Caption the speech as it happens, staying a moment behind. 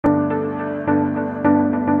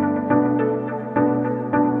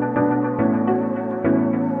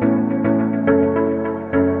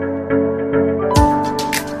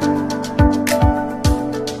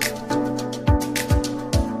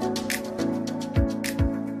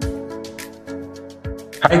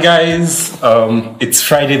Hi guys, it's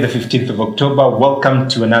Friday the 15th of October. Welcome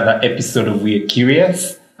to another episode of We're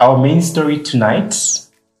Curious. Our main story tonight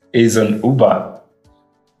is on Uber.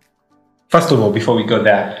 First of all, before we go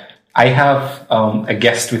there, I have a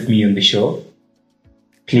guest with me on the show.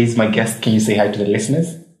 Please, my guest, can you say hi to the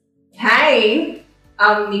listeners? Hi,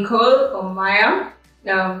 I'm Nicole Omaya,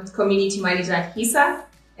 community manager at HISA,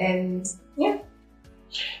 and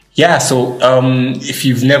Yeah, so if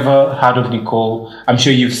you've never heard of Nicole, I'm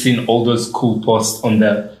sure you've seen all those cool posts on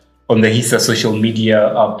the HISA social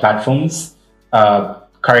media platforms.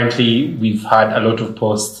 Currently, we've had a lot of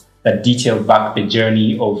posts that detail back the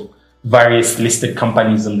journey of various listed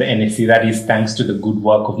companies on the NSE. That is thanks to the good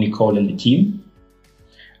work of Nicole and the team.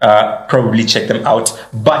 Probably check them out.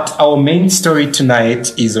 But our main story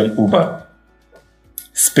tonight is on Uber,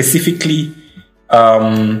 specifically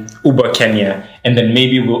Uber Kenya, and then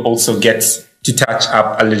maybe we'll also get to touch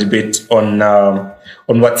up a little bit on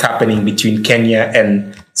what's happening between Kenya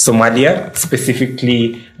and Somalia,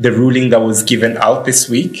 specifically the ruling that was given out this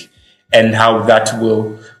week and how that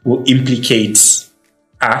will implicate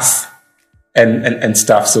us and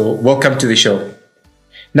stuff. So welcome to the show.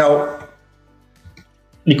 Now,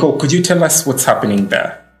 Nicole, could you tell us what's happening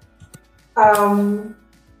there?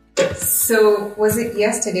 So was it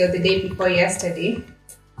yesterday or the day before yesterday?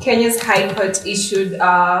 Kenya's High Court issued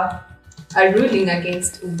a ruling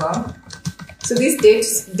against Uber. So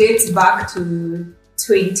this dates back to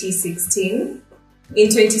 2016. In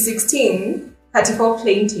 2016, 34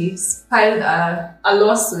 plaintiffs filed a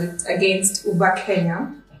lawsuit against Uber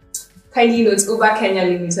Kenya. Kindly note Uber Kenya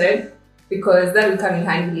Limited, because that will come in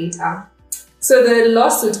handy later. So the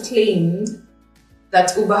lawsuit claimed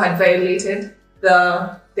that Uber had violated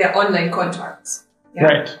their online contracts. Yeah?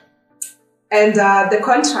 Right. And the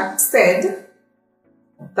contract said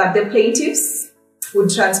that the plaintiffs would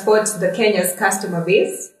transport the Kenya's customer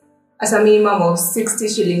base at a minimum of 60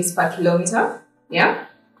 shillings per kilometer. Yeah.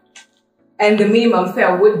 And the minimum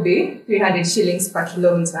fare would be 300 shillings per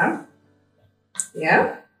kilometer.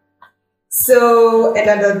 Yeah. So, and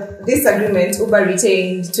under this agreement, Uber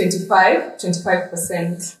retained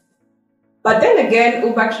 25%. But then again,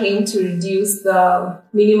 Uber came to reduce the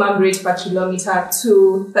minimum rate per kilometer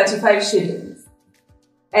to 35 shillings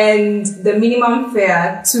and the minimum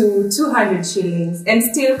fare to 200 shillings and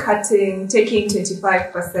still taking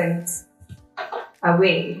 25%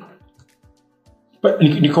 away. But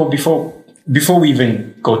Nicole, before we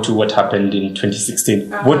even go to what happened in 2016,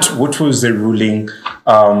 what was the ruling?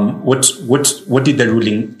 What did the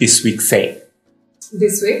ruling this week say?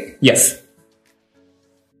 This week? Yes.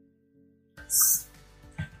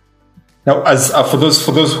 Now, as for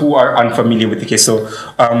those who are unfamiliar with the case, so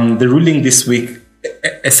the ruling this week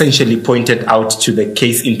essentially pointed out to the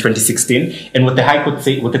case in 2016, and what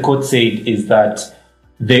the court said is that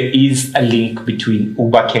there is a link between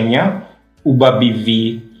Uber Kenya, Uber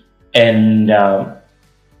BV, and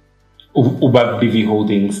Uber BV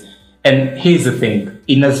Holdings. And here's the thing: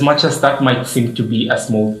 in as much as that might seem to be a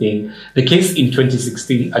small thing, the case in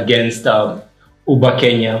 2016 against Uber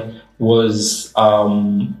Kenya was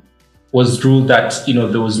ruled that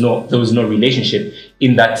there was no relationship,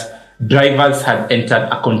 in that drivers had entered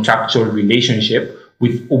a contractual relationship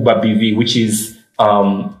with Uber BV, which is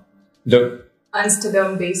the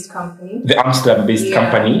Amsterdam-based company. The Amsterdam-based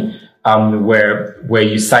company, where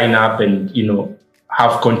you sign up and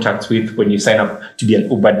have contracts with when you sign up to be an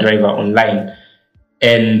Uber driver online,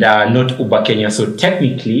 and not Uber Kenya. So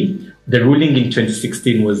technically, the ruling in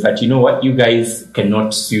 2016 was that you guys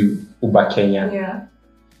cannot sue Uber Kenya. Yeah.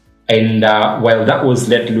 And while that was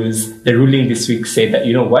let loose, the ruling this week said that,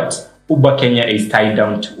 Uber Kenya is tied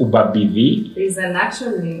down to Uber BV. There's an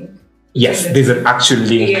actual link. Yes, there's an actual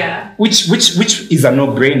link. Yeah. Which is a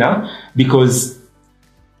no-brainer, because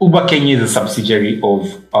Uber Kenya is a subsidiary of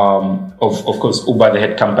course, Uber, the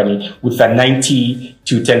head company, with a 90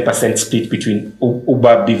 to 10% split between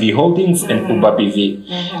Uber BV Holdings and Uber BV.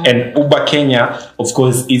 Mm-hmm. And Uber Kenya, of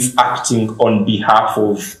course, is acting on behalf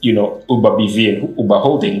of, Uber BV and Uber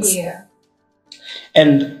Holdings. Yeah.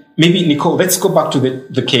 And maybe, Nicole, let's go back to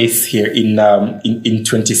the case here in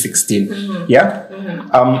 2016. Mm-hmm. Yeah?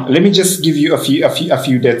 Mm-hmm. Let me just give you a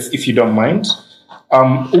few dates, if you don't mind.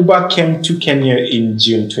 Uber came to Kenya in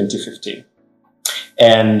June 2015.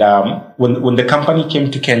 And when the company came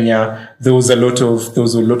to Kenya, there was a lot of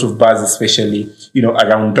buzz, especially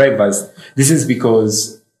around drivers. This is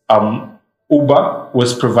because Uber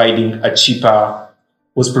was providing a cheaper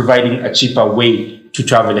way to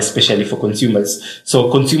travel, especially for consumers. So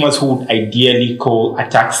consumers who would ideally call a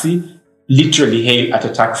taxi, literally hail at a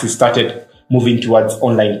taxi, started moving towards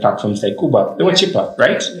online platforms like Uber. They were cheaper,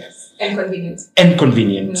 right? Yes. And convenient. And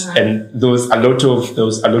convenient. Yeah. And those a lot of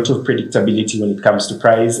predictability when it comes to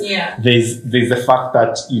price. Yeah. There's the fact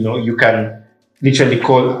that, you can literally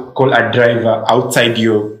call a driver outside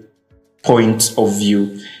your point of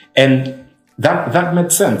view. And that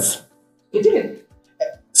made sense. It did.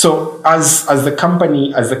 So as the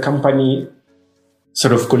company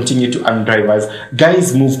sort of continued to earn drivers,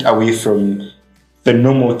 guys moved away from the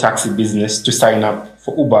normal taxi business to sign up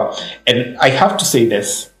for Uber. And I have to say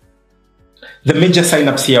this. The major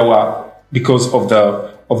sign-ups here were because of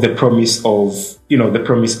the promise of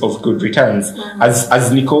good returns. Mm-hmm.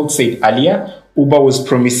 As Nicole said earlier, Uber was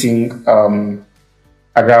promising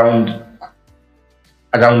around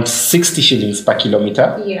 60 shillings per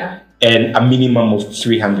kilometer. Yeah. And a minimum of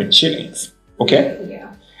 300 shillings. Okay?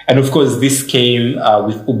 Yeah. And of course, this came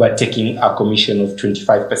with Uber taking a commission of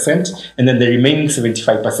 25%. And then the remaining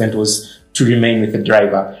 75% was to remain with the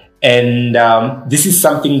driver. And this is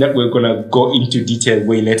something that we're going to go into detail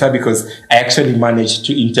way later, because I actually managed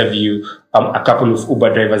to interview a couple of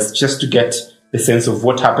Uber drivers just to get the sense of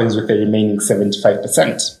what happens with the remaining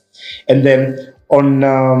 75%. And then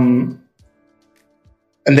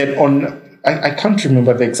I can't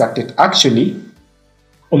remember the exact date. Actually,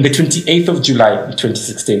 on the 28th of July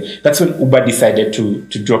 2016, that's when Uber decided to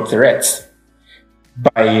drop the rates.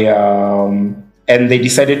 And they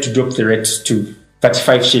decided to drop the rates to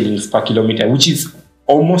 35 shillings per kilometer, which is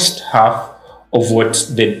almost half of what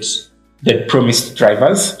they'd promised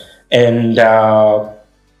drivers. And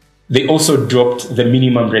they also dropped the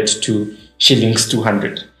minimum rate to shillings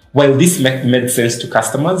 200. While this made sense to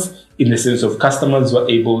customers, in the sense of customers were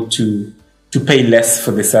able to pay less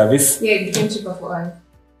for the service. Yeah, it became cheaper for us.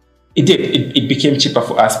 It did. It became cheaper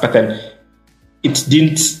for us, but then it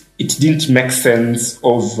didn't make sense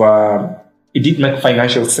it didn't make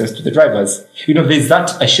financial sense to the drivers. There's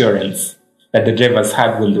that assurance that the drivers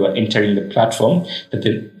had when they were entering the platform that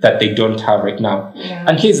they don't have right now. Yeah.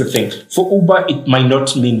 And here's the thing. For Uber, it might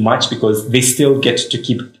not mean much because they still get to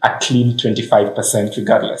keep a clean 25%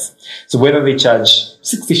 regardless. So whether they charge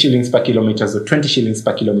 60 shillings per kilometers or 20 shillings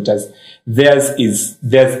per kilometers, theirs is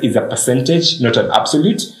a percentage, not an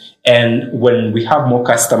absolute. And when we have more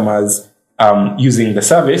customers using the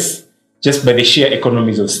service, just by the sheer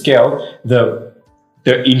economies of scale, the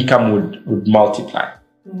income would multiply.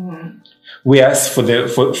 Mm-hmm. Whereas for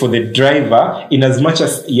the driver, in as much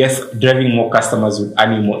as, yes, driving more customers would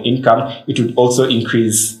earn you more income, it would also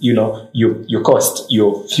increase, your cost.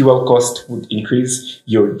 Your fuel cost would increase,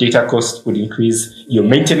 your data cost would increase, your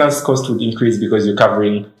maintenance cost would increase because you're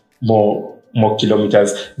covering more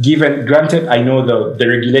kilometers. Granted, I know the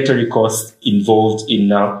regulatory cost involved in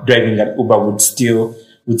driving an Uber would still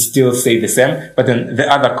stay the same, but then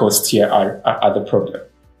the other costs here are the problem.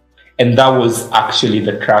 And that was actually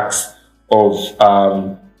the crux of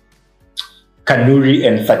Kanuri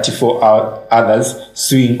and 34 others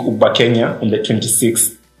suing Uber Kenya on the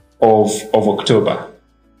 26th of October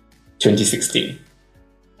 2016.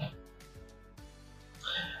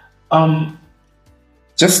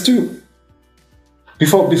 Just to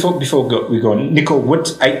before we go on, Nicole,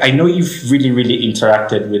 what I know you've really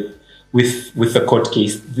interacted with the court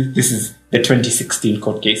case. This is the 2016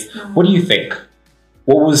 court case. Mm-hmm. What do you think?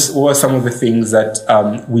 What were some of the things that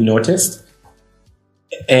we noticed,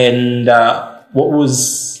 and what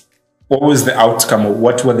was the outcome, or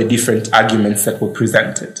what were the different arguments that were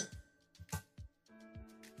presented?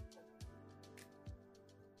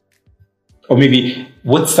 Or maybe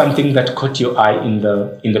what's something that caught your eye in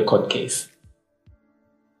the court case?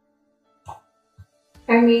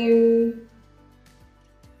 I mean,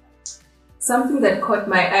 something that caught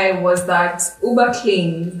my eye was that Uber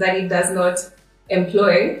claims that it does not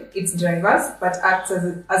employ its drivers, but acts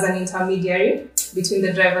as an intermediary between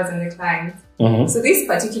the drivers and the clients. Mm-hmm. So this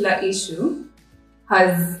particular issue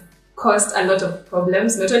has caused a lot of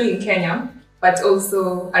problems, not only in Kenya, but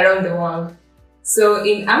also around the world. So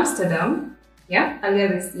in Amsterdam, earlier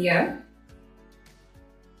this year,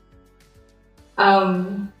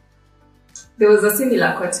 there was a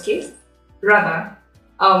similar court case. Rather,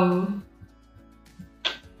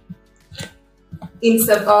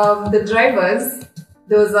 the drivers,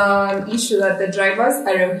 there was an issue that the drivers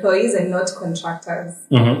are employees and not contractors.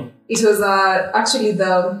 Mm-hmm. It was actually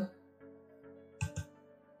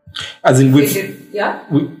as in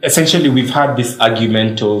essentially we've had this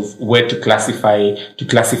argument of where to classify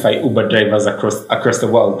Uber drivers across the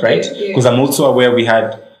world, right? Because I'm also aware we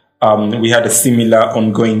had a similar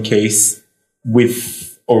ongoing case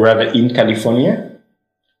in California,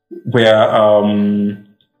 where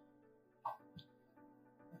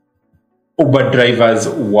Uber drivers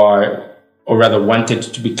wanted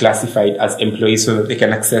to be classified as employees so that they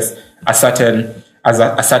can access a certain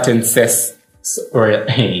set or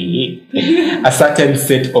a certain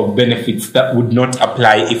set of benefits that would not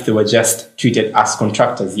apply if they were just treated as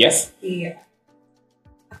contractors. Yes. Yeah.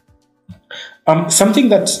 Something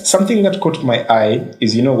that caught my eye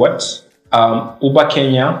is, you know what, Uber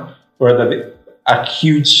Kenya, or rather a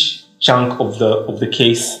huge chunk of the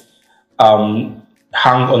case hung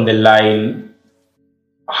on the line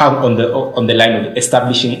of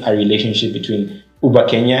establishing a relationship between Uber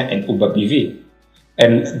Kenya and Uber BV.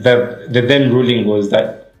 And the then ruling was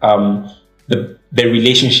that the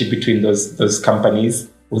relationship between those companies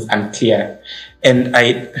was unclear. And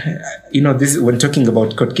this, when talking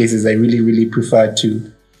about court cases, I really prefer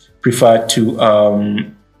to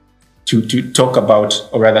talk about,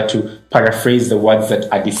 or rather to paraphrase the words that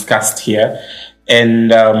are discussed here.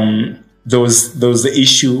 And there was the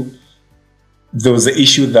issue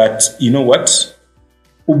that, you know what,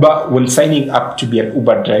 Uber, when signing up to be an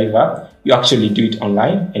Uber driver, you actually do it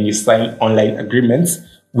online and you sign online agreements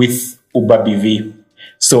with Uber BV.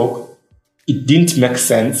 So it didn't make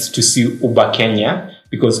sense to sue Uber Kenya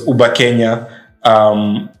because Uber Kenya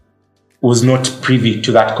was not privy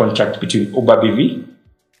to that contract between Uber BV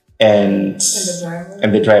and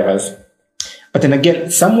the drivers. But then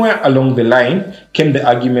again, somewhere along the line came the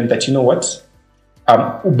argument that, you know what,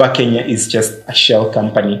 Uber Kenya is just a shell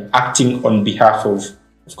company acting on behalf of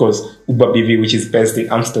course, Uber BV, which is based in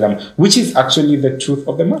Amsterdam, which is actually the truth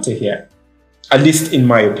of the matter here, at least in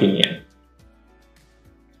my opinion.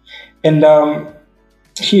 And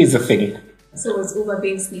here's the thing. So was Uber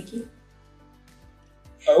being sneaky?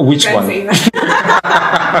 Which one? I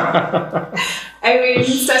mean,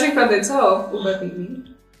 starting from the top, Uber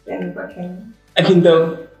BV, then Uber Kenya. I mean,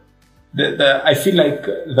 I feel like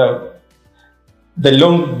the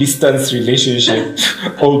long distance relationship,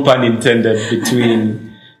 all pun intended,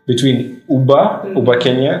 between Uber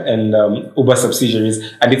Kenya and Uber subsidiaries,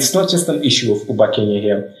 and it's not just an issue of Uber Kenya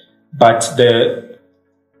here, but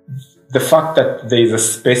the fact that there is a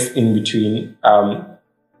space in between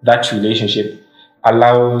that relationship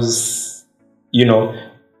allows,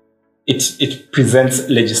 it presents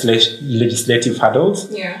legislative hurdles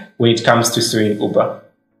when it comes to suing Uber.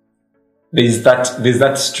 There's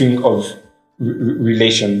that string of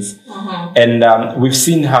relations, and we've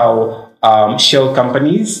seen how shell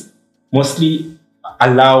companies mostly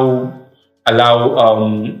allow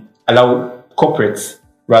corporates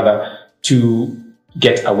rather to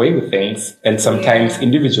get away with things, and sometimes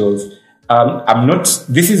individuals.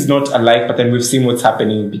 This is not alike, but then we've seen what's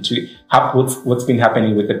happening what's been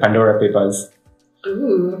happening with the Pandora Papers.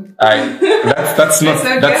 Ooh. That's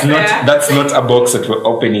not a box that we're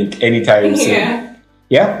opening anytime soon.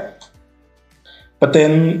 Yeah. But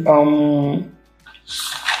then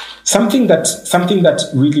something that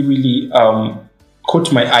really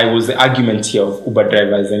caught my eye was the argument here of Uber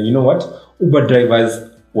drivers. And you know what? Uber drivers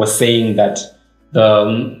were saying that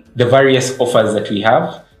the various offers that we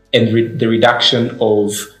have and the reduction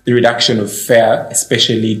of fare,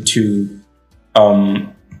 especially to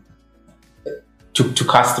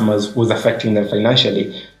customers, was affecting them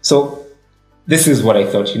financially. So this is what I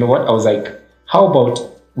thought. You know what? I was like, how about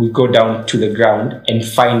we go down to the ground and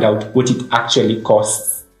find out what it actually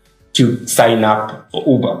costs to sign up for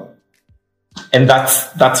Uber, and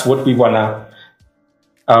that's what we wanna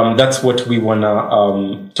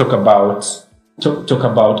talk about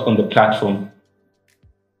on the platform.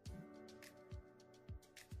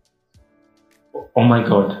 Oh my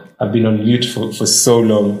God, I've been on mute for so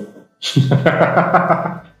long. So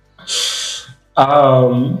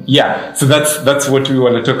that's what we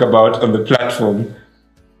want to talk about on the platform.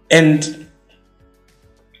 And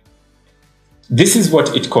this is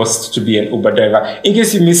what it costs to be an Uber driver. In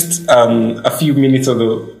case you missed a few minutes of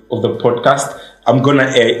the podcast, we're gonna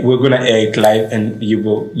air it live, and you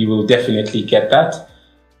will definitely get that.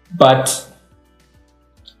 But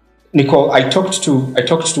Nicole, I talked to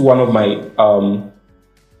one of my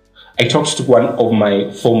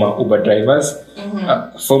former Uber drivers.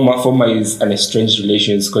 Former is an estranged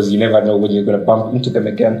relations, because you never know when you're going to bump into them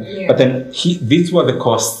again. Yeah. But then these were the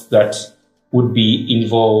costs that would be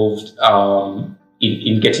involved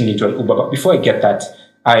in getting into an Uber. But before I get that,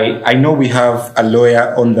 I know we have a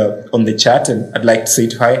lawyer on the chat, and I'd like to say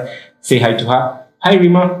hi to her. Hi,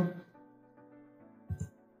 Rima.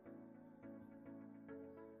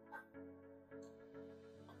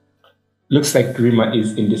 Looks like Rima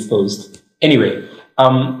is indisposed. Anyway,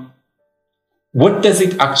 what does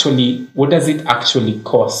it actually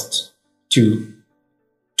cost to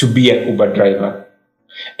be an Uber driver?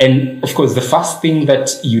 And of course, the first thing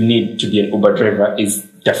that you need to be an Uber driver is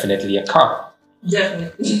definitely a car.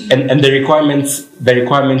 Definitely. And the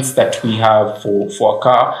requirements that we have for a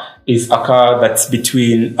car is a car that's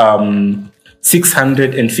between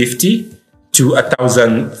 650 to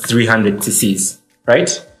 1,300 cc's,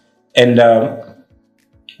 right? And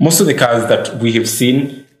most of the cars that we have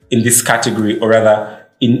seen in this category, or rather,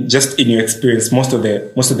 in your experience, most of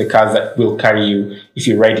the cars that will carry you if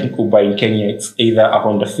you're riding Uber in Kenya, it's either a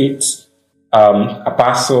Honda Fit, a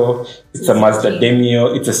Passo, it's a Mazda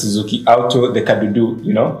Demio, it's a Suzuki Alto, the Kadudu,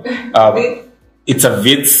 you know. It's a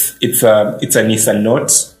Vitz, it's a Nissan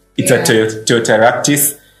Note, it's a Toyota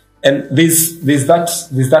Raptis, and there's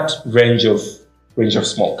that range of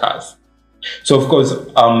small cars. So of course,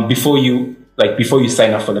 before you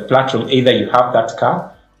sign up for the platform, either you have that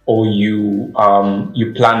car or you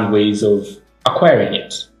plan ways of acquiring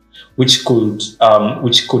it, which could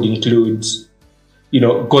include, you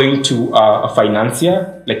know, going to a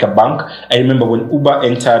financier like a bank. I remember when Uber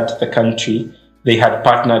entered the country, they had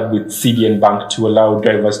partnered with CDN Bank to allow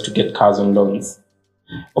drivers to get cars on loans.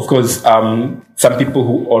 Of course, some people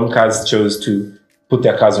who own cars chose to put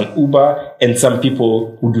their cars on Uber, and some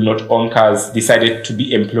people who do not own cars decided to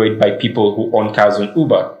be employed by people who own cars on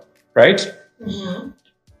Uber, right? Mm-hmm.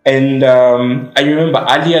 And I remember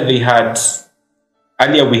earlier we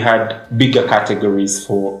had bigger categories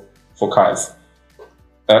for cars.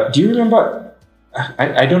 Do you remember?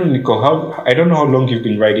 I don't know, Nicole. I don't know how long you've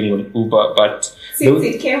been riding on Uber, but since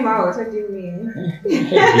it came out, what do you mean?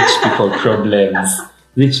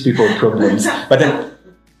 Rich people problems. But then,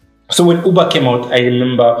 so when Uber came out, I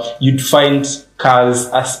remember you'd find cars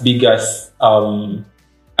as big as a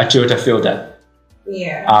Toyota Fielder,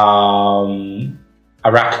 a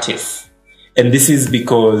Raptis, and this is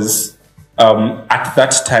because at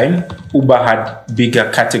that time Uber had bigger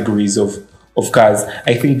categories of cars.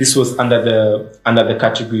 I think this was under the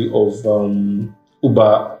category of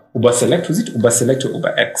Uber Select. Was it Uber Select or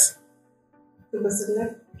Uber X? Uber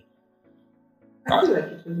Select. I feel like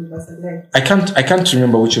it was Uber Select. I can't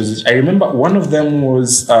remember which was it. I remember one of them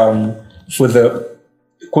was for the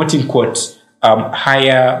quote unquote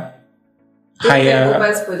higher.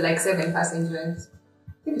 Ubers for like 7 passengers.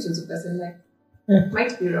 I think it was Uber Select.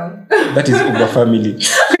 Might be wrong. That is Uber family.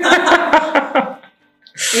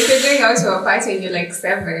 If you're going out to a party and you're like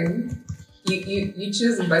 7, you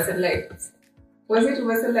choose Uber Select. Was it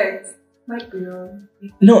Uber Select? Might be wrong.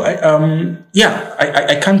 No,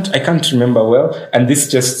 I can't remember well, and this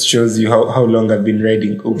just shows you how long I've been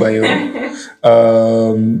riding Uber.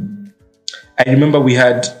 I remember we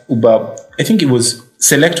had Uber. I think it was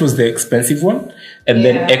Select was the expensive one, and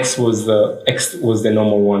then X was the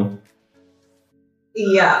normal one.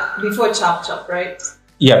 Yeah, before Chop, right?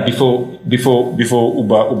 Yeah, before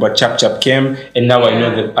Uber Chap came, and now I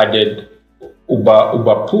know they've added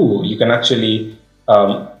Uber Pool. You can actually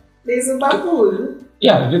there's Uber Pool.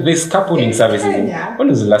 Yeah, there's carpooling services. When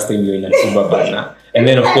was the last time you were in an Uber banner? And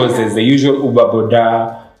then of course there's the usual Uber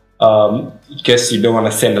Boda, in case you don't want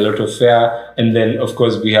to send a lot of fare. And then of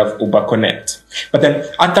course we have Uber Connect. But then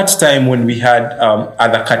at that time when we had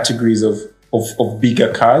other categories of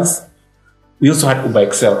bigger cars, we also had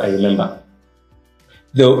Uber XL, I remember.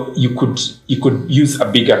 Though you could use a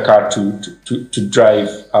bigger car to drive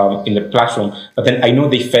in the platform, but then I know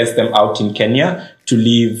they phased them out in Kenya to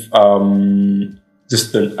leave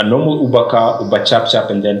just a normal Uber car, Uber Chap,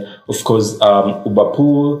 and then of course Uber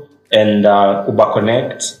Pool and Uber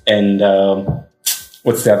Connect and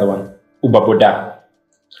what's the other one? Uber Boda.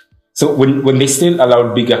 So when they still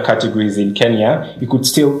allowed bigger categories in Kenya, you could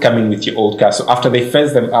still come in with your old car. So after they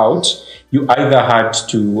phased them out, you either had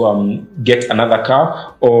to get another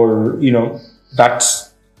car, or you know that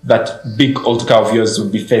big old car of yours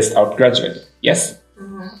would be phased out gradually. Yes.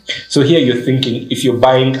 Mm-hmm. So here you're thinking, if you're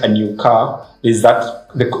buying a new car, there's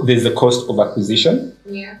the cost of acquisition.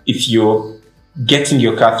 Yeah. If you're getting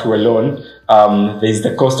your car through a loan, there's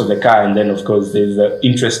the cost of the car, and then of course there's the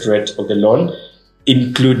interest rate of the loan,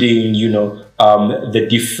 including the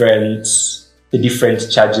different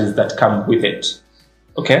charges that come with it.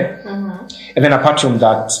 Okay. Mm-hmm. And then apart from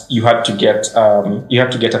that, you had to get a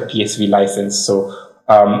PSV license. So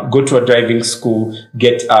go to a driving school,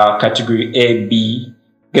 get a category A, B,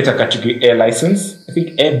 get a category A license. I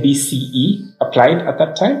think A, B, C, E applied at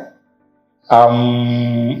that time.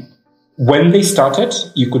 When they started,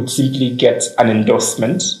 you could simply get an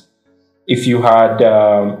endorsement if you had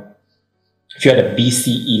a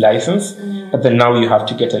BCE license, but then now you have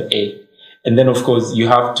to get an A. And then, of course, you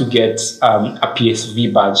have to get a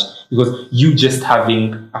PSV badge, because you just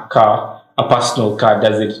having a personal car,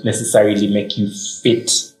 doesn't necessarily make you fit.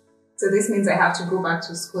 So this means I have to go back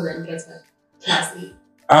to school and get a Class E.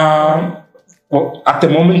 Well, at the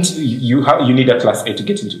moment, you need a Class A to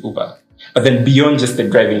get into Uber. But then beyond just the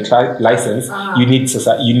driving license, you need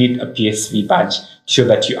a PSV badge to show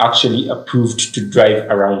that you're actually approved to drive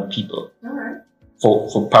around people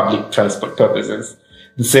for public transport purposes.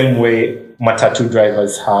 The same way Matatu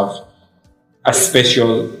drivers have a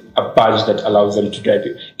badge that allows them to drive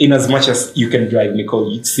you. In as much as you can drive,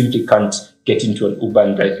 Nicole, you simply can't get into an Uber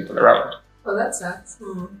and drive people around. Oh, that sucks.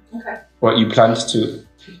 Okay. Well, you planned to...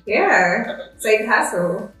 Yeah, it's like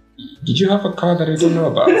hassle. Did you have a car that I don't know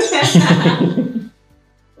about?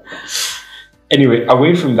 Anyway,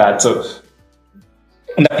 away from that, so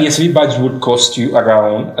the PSV badge would cost you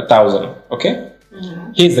around 1,000, okay?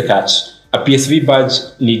 Here's the catch. A PSV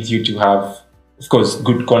badge needs you to have, of course,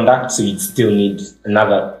 good conduct, so you'd still need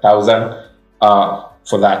another 1,000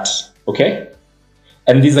 for that, okay?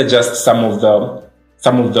 And these are just some of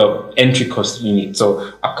the entry costs you need.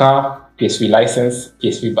 So a car, PSV license,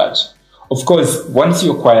 PSV badge. Of course, once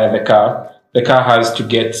you acquire the car has to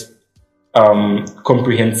get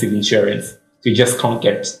comprehensive insurance. So you just can't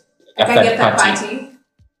get a third party.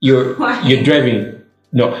 You're driving.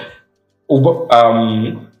 No, Uber,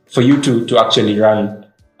 for you to actually run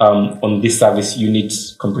on this service, you need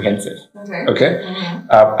comprehensive. Okay.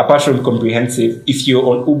 Apart from comprehensive, if you're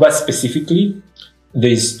on Uber specifically,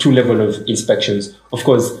 there's 2 levels of inspections. Of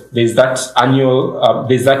course, there's that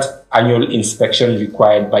annual inspection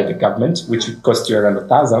required by the government, which would cost you around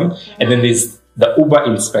 1,000, and then there's the Uber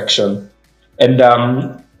inspection. And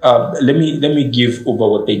let me give Uber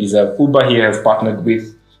what they deserve. Uber here has partnered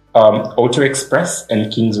with Auto Express and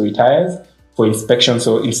Kingsway Tires for inspection.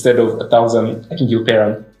 So instead of 1,000, I think you'll pay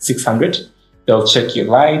around 600. They'll check your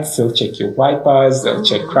lights, they'll check your wipers, they'll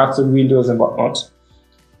check cracks on windows and whatnot.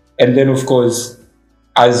 And then, of course,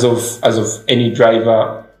 as of any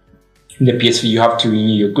driver in the PSV, you have to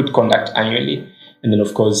renew your good conduct annually. And then,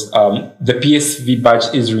 of course, the PSV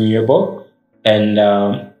badge is renewable. And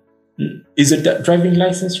is it the driving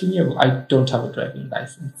license renewable? I don't have a driving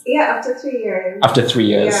license. Yeah, after 3 years. After 3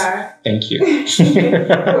 years. Yeah. Thank you.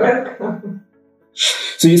 Welcome.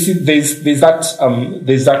 So you see, there's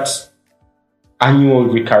that annual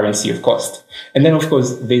recurrency of cost. And then, of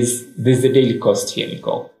course, there's the daily cost here,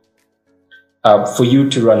 Nicole. For you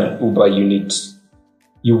to run an Uber,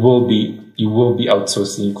 you will be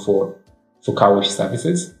outsourcing for car wash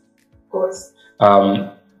services. Of course.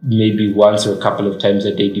 Maybe once or a couple of times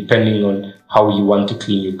a day, depending on how you want to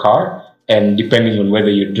clean your car and depending on whether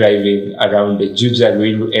you're driving around the Juja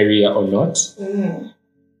rail area or not.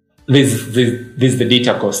 There's the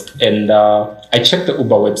data cost. And I checked the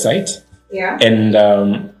Uber website. Yeah. And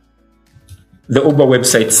the Uber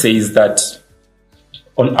website says that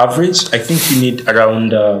on average, I think you need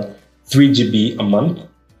around 3 GB a month.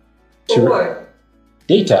 For what?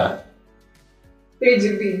 Data. 3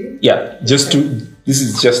 GB. Yeah, this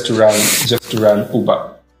is just to run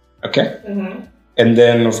Uber. Okay? And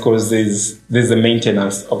then, of course, there's the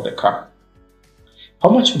maintenance of the car. How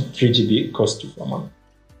much would 3 GB cost you for a month?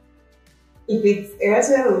 If it's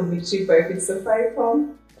Airtel, it would be cheaper. If it's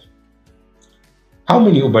Safaricom. How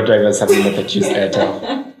many Uber drivers have you met that use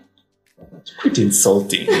Airtel? It's pretty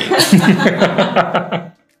insulting.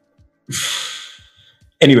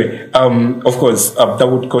 Anyway, of course, that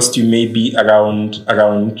would cost you maybe around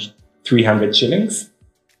 300 shillings.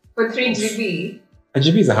 For 3 GB? A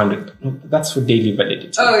GB is 100. No, that's for daily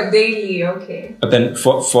validity. Oh, daily, okay. But then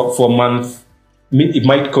for a month, it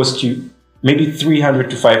might cost you maybe 300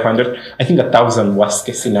 to 500. I think 1,000 worst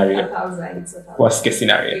case scenario. 1,000. Worst case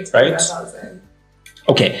scenario, right? 1,000.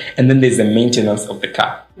 Okay, and then there's the maintenance of the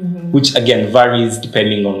car, which again varies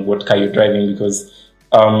depending on what car you're driving, because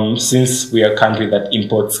since we are a country that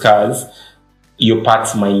imports cars, your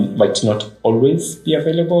parts might not always be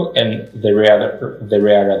available, and the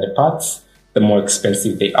rarer the parts, the more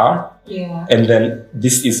expensive they are. Yeah. And then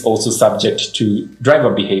this is also subject to driver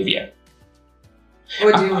behavior.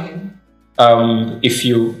 What do you mean?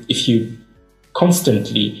 If you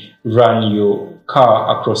constantly run your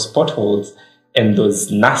car across potholes and those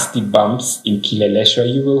nasty bumps in Kileleshwa,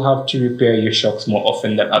 you will have to repair your shocks more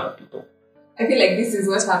often than other people. I feel like this is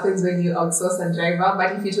what happens when you outsource a driver,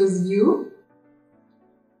 but if it was you...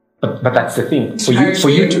 But that's the thing. For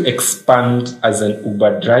you to expand as an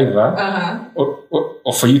Uber driver,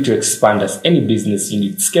 or for you to expand as any business, you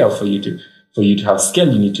need scale. For you to have scale,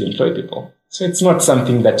 you need to employ people. So it's not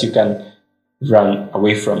something that you can run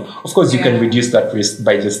away from. Of course, you can reduce that risk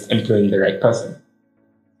by just employing the right person.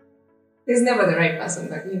 There's never the right person,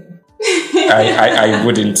 but you know. I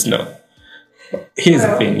wouldn't know. Here's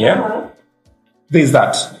the thing, yeah? There's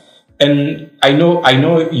that. And I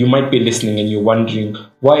know you might be listening and you're wondering,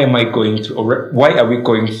 why are we going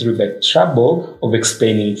through the trouble of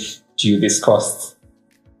explaining to you these costs?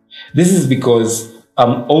 This is because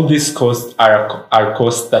all these costs are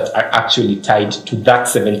costs that are actually tied to that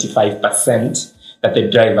 75% that the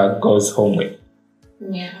driver goes home with.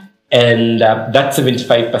 Yeah. And that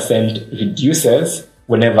 75% reduces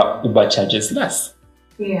whenever Uber charges less.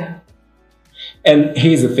 Yeah. And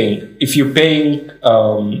here's the thing. If you're paying,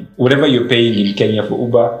 whatever you're paying in Kenya for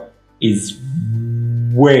Uber is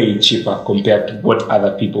way cheaper compared to what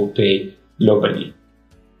other people pay globally.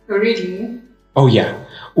 Oh, really? Oh, yeah.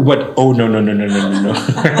 Uber, oh, no.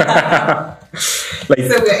 Like,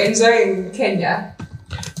 so we're enjoying Kenya.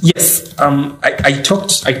 Yes. I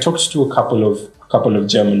talked to a couple of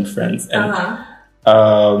German friends, and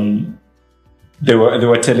they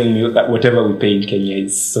were telling me that whatever we pay in Kenya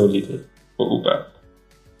is so little for Uber.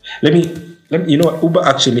 Let me you know what, Uber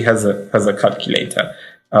actually has a calculator.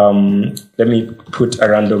 Let me put a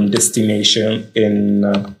random destination in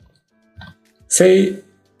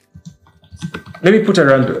let me put a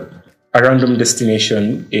random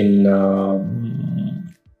destination in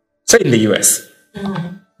say in the US.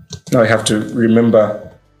 Now I have to remember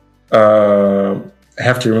random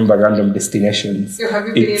destinations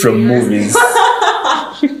from movies.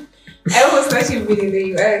 I almost thought you've been in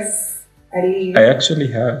the US, Ali. I actually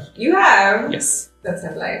have. You have? Yes. That's a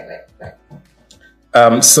lie.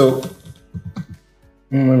 So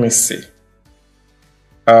let me see.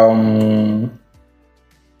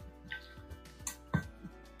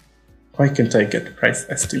 Why can't I get price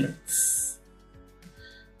estimates?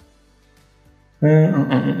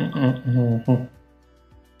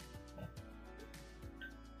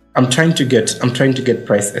 I'm trying to get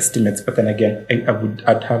price estimates, but then again,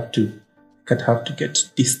 I'd have to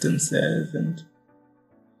get distances and.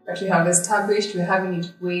 But we have established we're having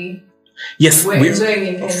it way. Yes, we're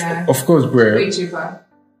enjoying in Kenya. Of course, we're way cheaper.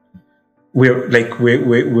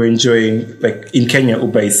 We're enjoying, like, in Kenya,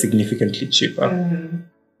 Uber is significantly cheaper. Mm-hmm.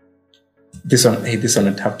 This one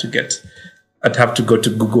I'd have to go to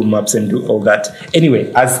Google Maps and do all that.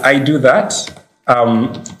 Anyway, as I do that,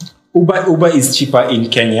 Uber is cheaper in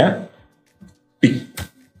Kenya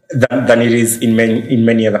than it is in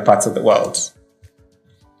many other parts of the world.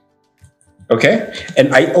 Okay?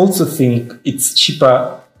 And I also think it's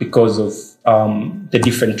cheaper because of the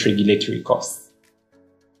different regulatory costs.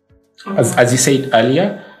 As you said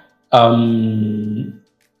earlier,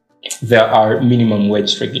 there are minimum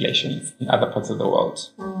wage regulations in other parts of the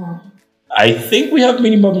world. I think we have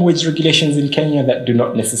minimum wage regulations in Kenya that do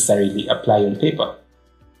not necessarily apply on paper.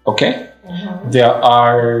 Okay? There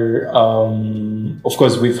are, of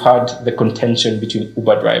course, we've had the contention between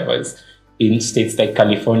Uber drivers in states like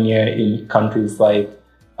California, in countries like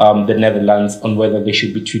the Netherlands, on whether they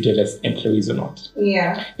should be treated as employees or not.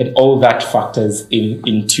 Yeah. And all that factors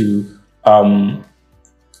into the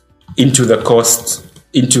cost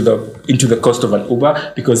of an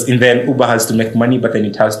Uber, because in the end Uber has to make money, but then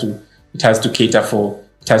it has to cater for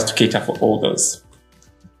all those.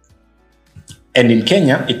 And in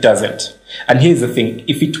Kenya it doesn't. And here's the thing: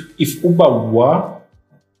 if Uber were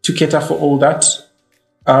to cater for all that,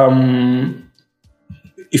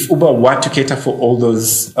 if Uber were to cater for all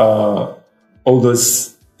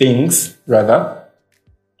those things, rather,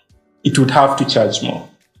 it would have to charge more.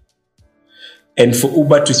 And for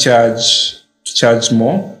Uber to charge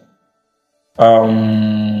more,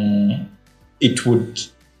 it would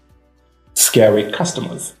scare away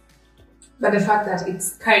customers. But the fact that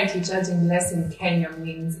it's currently charging less in Kenya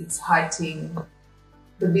means it's hurting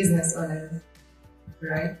the business owners,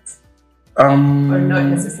 right? Or not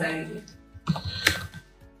necessarily.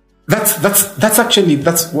 That's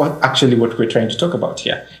what we're trying to talk about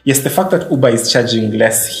here. Yes, the fact that Uber is charging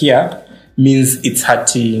less here means it's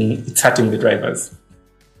hurting the drivers,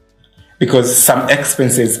 because some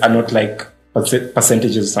expenses are not like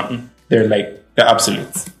percentages or something. They're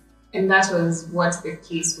absolutes. And that was what the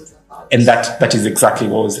case was about. And that is exactly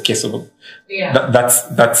what was the case of. Yeah.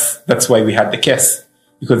 That's why we had the case,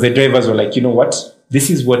 because the drivers were like, you know what, this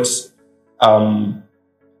is what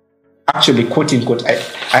actually, quote unquote, I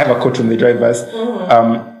have a quote from the drivers.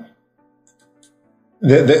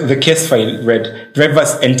 The case file read: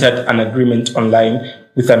 drivers entered an agreement online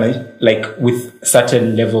with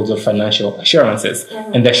certain levels of financial assurances,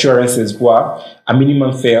 and the assurances were a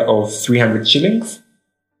minimum fare of 300 shillings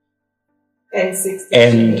and 60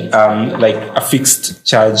 and a fixed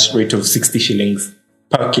charge rate of 60 shillings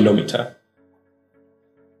per kilometer.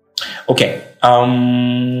 Okay.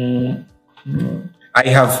 I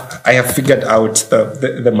have figured out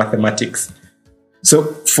the mathematics. So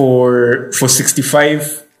for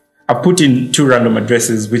 65, I put in two random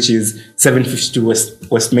addresses, which is 752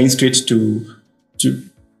 West Main Street to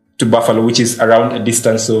Buffalo, which is around a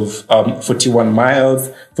distance of 41 miles.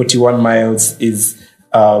 41 miles is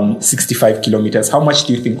 65 kilometers. How much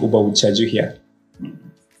do you think Uber would charge you here?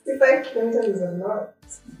 65 kilometers is a lot.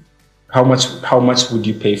 How much would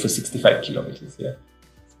you pay for 65 kilometers here?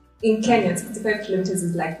 In Kenya, 65 kilometers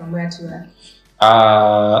is like from where to where?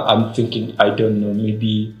 I'm thinking, I don't know,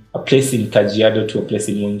 maybe a place in Kajiado to a place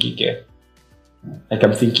in Wangige. Like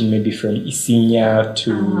I'm thinking maybe from Isinya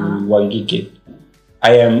to Wangige.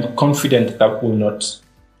 I am confident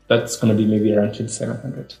that's going to be maybe around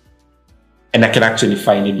 2,700. And I can actually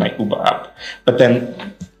find in my Uber app. But then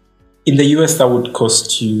in the US, that would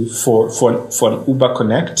cost you for an Uber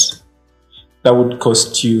Connect, that would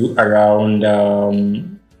cost you around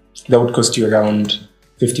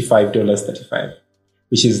 $55.35,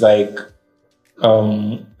 which is like,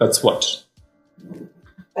 that's what?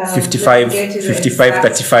 35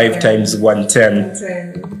 times 110.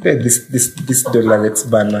 This dollar, it's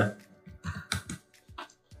banner.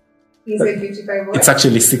 You said 55 what? It's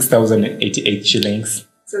actually 6,088 shillings.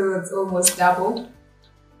 So it's almost double.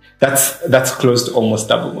 That's close to almost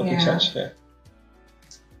double what they charge here.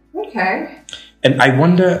 Okay. And I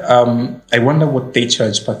wonder what they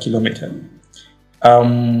charge per kilometer.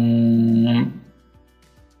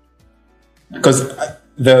 Because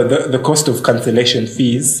the cost of cancellation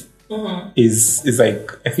fees is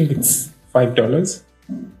like, I think it's $5.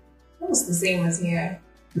 Almost the same as here.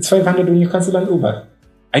 It's 500 when you cancel an Uber.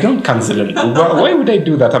 I don't cancel an Uber. Why would I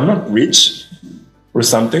do that? I'm not rich or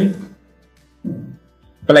something.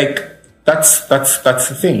 But like that's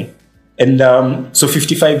the thing. And so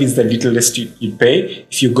 55 is the littlest you'd pay.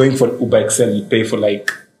 If you're going for Uber XL,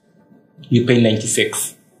 you pay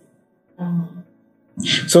 96.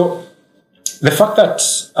 So the fact that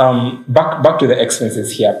back to the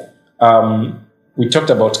expenses here, we talked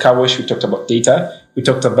about car wash, we talked about data, we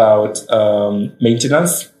talked about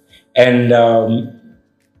maintenance, and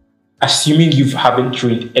assuming you haven't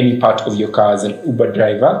ruined any part of your car as an Uber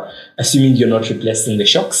driver, assuming you're not replacing the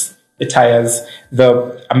shocks, the tires,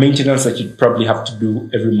 the maintenance that you'd probably have to do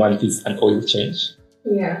every month is an oil change.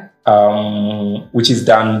 Yeah. Which is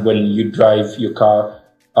done when you drive your car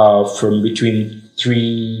from between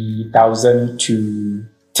 3,000 to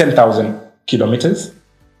 10,000 kilometers.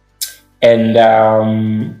 And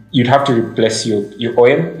you'd have to replace your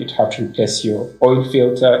oil, you'd have to replace your oil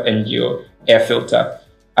filter and your air filter.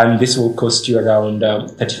 And this will cost you around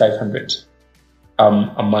 3,500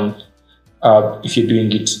 a month. If you're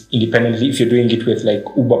doing it independently, if you're doing it with like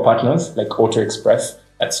Uber partners, like Auto Express,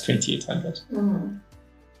 that's 2,800.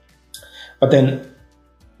 But then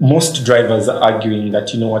most drivers are arguing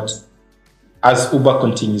that, you know what, as Uber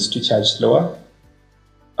continues to charge lower,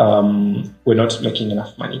 we're not making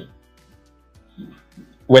enough money.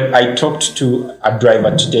 When I talked to a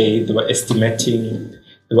driver today, they were estimating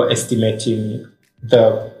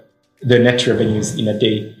the net revenues in a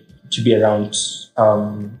day to be around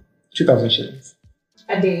 2,000 shillings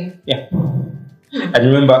a day. Yeah. And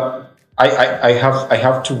remember, I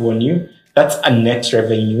have to warn you, that's a net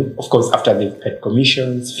revenue, of course, after they've paid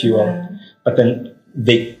commissions, fuel, but then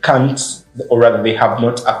they can't, or rather they have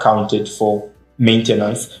not accounted for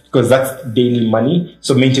maintenance, because that's daily money.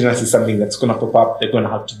 So maintenance is something that's going to pop up. They're going to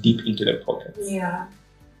have to dip into their pockets. Yeah.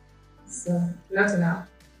 So not enough.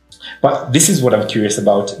 But this is what I'm curious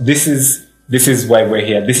about. This is why we're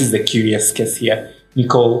here. This is the curious case here.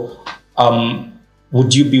 Nicole,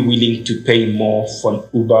 would you be willing to pay more for an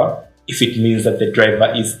Uber if it means that the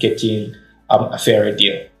driver is getting a fairer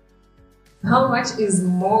deal? How much is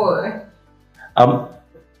more?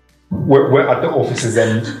 We're at the offices,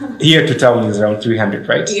 and here to town is around 300,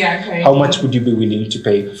 right? Yeah, correct. How much would you be willing to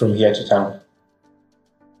pay from here to town?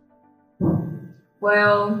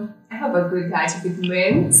 Well, I have a good heart if it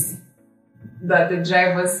meant that the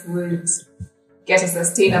drivers would get a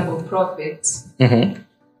sustainable profit.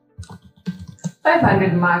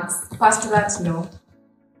 500 max. Past that, no.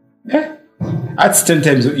 Yeah. That's 10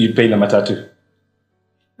 times what you'd pay in a matatu.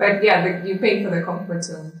 But yeah, you pay for the comfort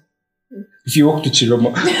of. If you walk to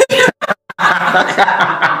Chiromo.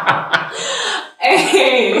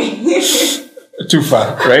 Hey. Too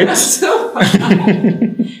far, right?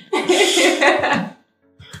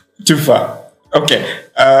 Too far. Okay.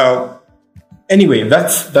 Anyway,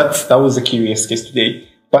 that was a curious case today.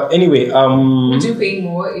 But anyway, would you pay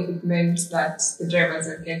more if it meant that the drivers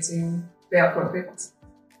are getting their profit?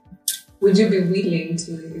 Would you be willing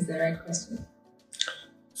to? Is the right question.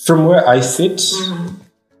 From where I sit,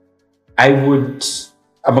 I would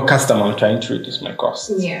I'm a customer. I'm trying to reduce my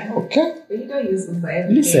costs. Yeah. Okay. But you don't use Uber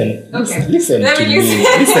every Listen day. Okay. listen Let to me me. listen.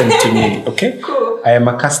 Listen to me. Okay. Cool. I am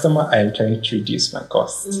a customer. I am trying to reduce my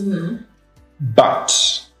costs. Mm-hmm. But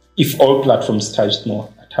if all platforms charged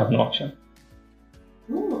more, I'd have no option.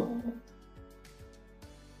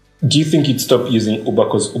 Do you think you'd stop using Uber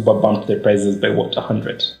because Uber bumped the prices by what,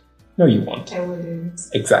 100? No, you won't. I wouldn't.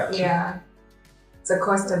 Exactly. Yeah. It's a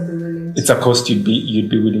cost I'd be willing to It's a cost you'd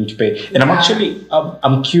be willing to pay. And I'm actually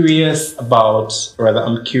I'm curious of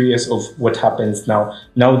what happens now.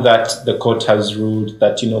 Now that the court has ruled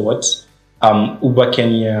that, you know what, Uber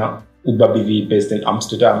Kenya, Uber BV based in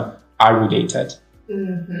Amsterdam are related.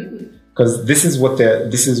 Because this is what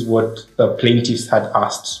the plaintiffs had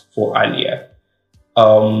asked for earlier.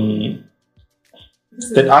 That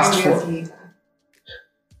asked for.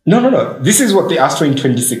 No. This is what they asked for in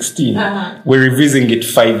 2016. We're revising it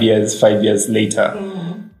 5 years later,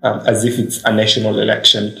 as if it's a national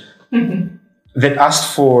election. That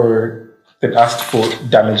asked for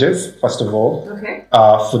damages, first of all,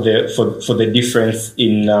 for the difference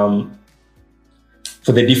in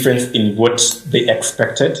what they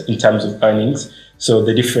expected in terms of earnings. So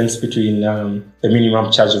the difference between the minimum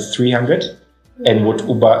charge of 300 and what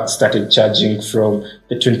Uber started charging from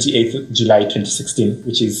the 28th of July 2016,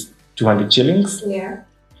 which is 200 shillings. Yeah.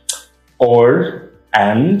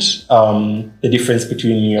 And the difference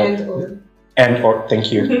between your... And/or,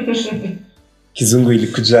 thank you. Kizungu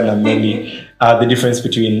ilikuja na meli. The difference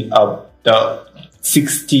between the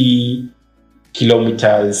 60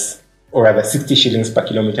 kilometers, or rather 60 shillings per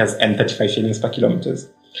kilometers and 35 shillings per kilometers.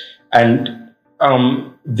 And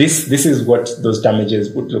this is what those damages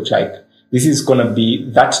would look like. This is going to be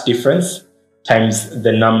that difference times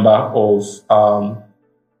the number of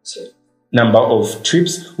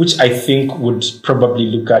trips, which I think would probably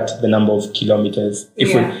look at the number of kilometers.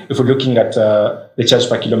 If we're looking at the charge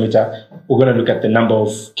per kilometer, we're going to look at the number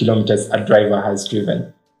of kilometers a driver has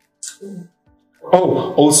driven.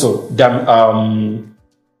 Oh, also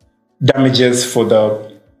damages for the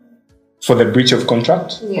breach of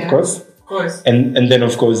contract, of course. And then,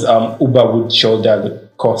 of course, Uber would shoulder the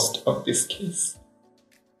cost of this case.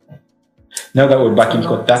 Now that we're back in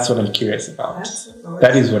court, that's what I'm curious about.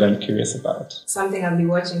 That is what I'm curious about. Something I'll be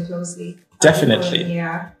watching closely. Definitely.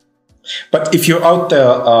 Yeah. But if you're out there,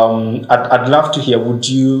 I'd love to hear, would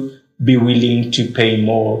you be willing to pay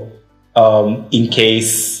more in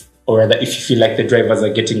case, or rather if you feel like the drivers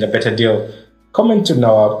are getting a better deal? Comment on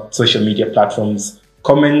our social media platforms.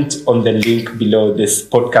 Comment on the link below this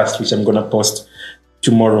podcast, which I'm going to post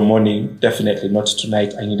tomorrow morning. Definitely not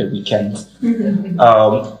tonight. I need a weekend.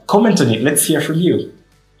 Comment on it. Let's hear from you.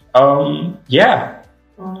 Yeah.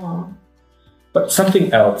 But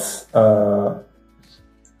something else that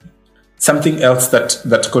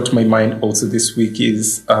caught my mind also this week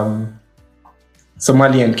is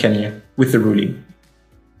Somalia and Kenya with the ruling.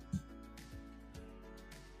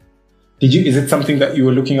 Is it something that you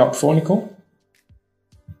were looking up for, Nicole?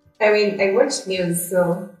 I mean, I watched news,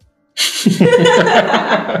 so...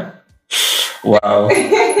 Wow.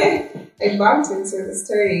 I bumped into the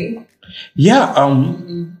story. Yeah,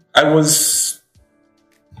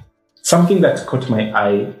 something that caught my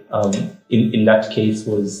eye in that case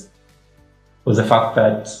was the fact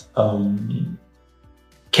that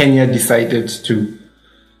Kenya decided to...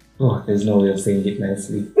 Oh, there's no way of saying it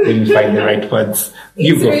nicely. Let me find the right words.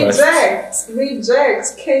 You go first.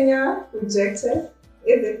 Reject. Kenya rejected.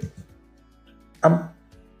 Is it?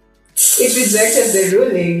 It rejected the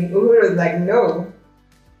ruling. Uhuru was like, no.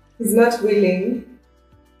 He's not willing.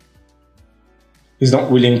 He's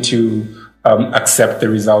not willing to accept the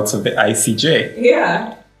results of the ICJ.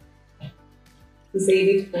 Yeah. He said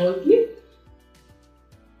it boldly.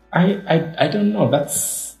 I don't know.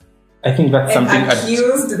 I think that's something.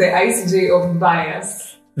 Accused the ICJ of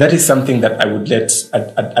bias. That is something that I would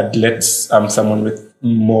I'd let someone with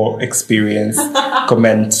more experience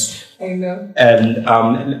comment. I know. And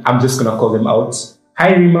I'm just gonna call them out.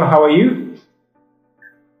 Hi Rima, how are you?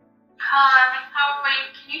 Hi, how are you?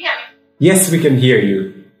 Can you hear me? Yes, we can hear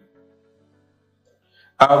you.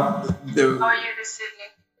 How are you this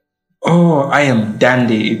evening? Oh, I am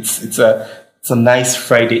dandy. It's a nice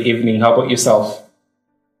Friday evening. How about yourself?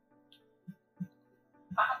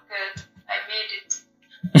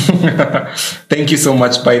 Thank you so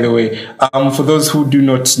much, by the way. For those who do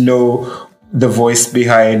not know the voice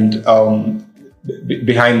behind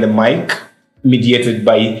the mic, mediated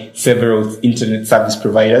by several internet service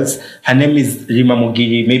providers, her name is Rima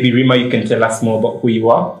Mogiri. Maybe Rima, you can tell us more about who you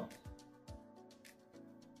are.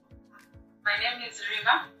 My name is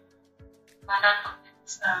Rima, and I'm of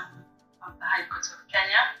the High Court of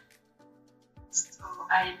Kenya. So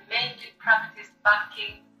I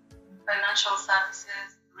banking, financial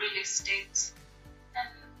services, real estate, and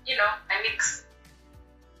a mix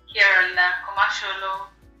here and there, commercial law,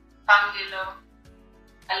 family law,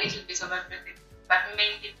 a little bit of everything, but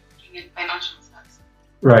mainly looking at financial services.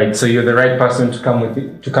 Right. So you're the right person to come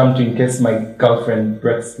to in case my girlfriend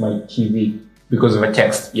breaks my TV because of a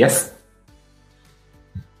text. Yes.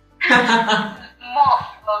 More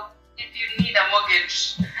of if you need a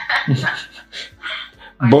mortgage,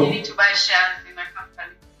 or you need to buy shares in a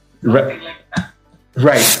company, something like that.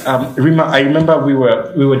 Right. Rima, I remember we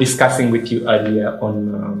were discussing with you earlier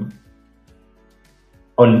on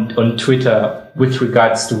Twitter with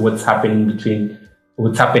regards to what's happening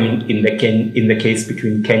in the case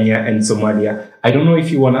between Kenya and Somalia. I don't know if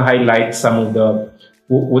you want to highlight some of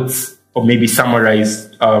or maybe summarize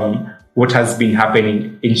what has been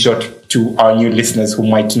happening in short to our new listeners who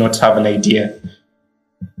might not have an idea.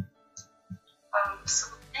 So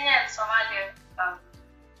Kenya and Somalia,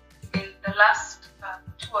 in the last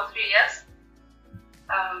 2 or 3 years,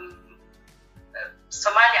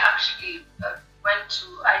 Somalia actually went to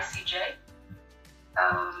ICJ.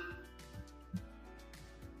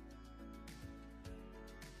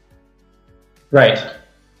 Right.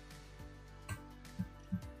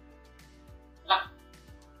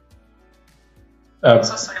 So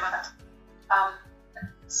sorry about that. I'm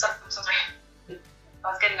so sorry. I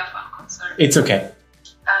was getting a phone call. Sorry. It's okay.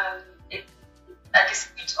 A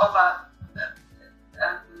dispute over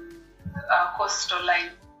a coastal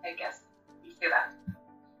line, I guess you say that.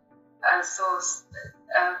 So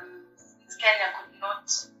since Kenya could not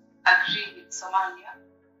agree with Somalia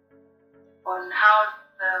on how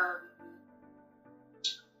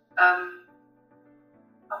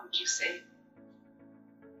how would you say?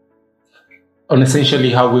 On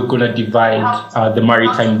essentially how we're going to divide the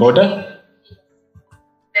maritime border.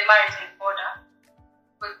 The maritime border.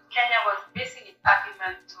 But Kenya was basing its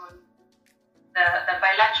argument on the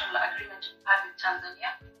bilateral agreement we had with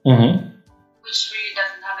Tanzania, which really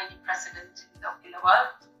doesn't have any precedent in the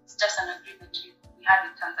world. It's just an agreement we had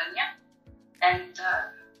with Tanzania. And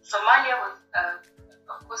Somalia was,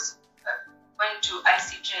 of course, went to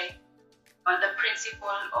ICJ on the principle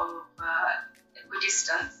of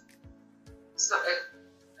equidistance. So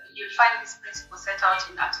you'll find this principle set out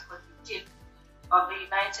in Article 15 of the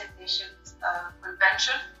United Nations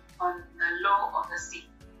Convention on the Law of the Sea.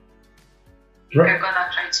 If I got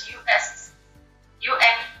that right, UNSL,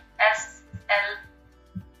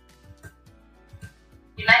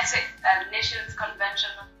 United Nations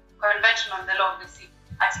Convention on the Law of the Sea,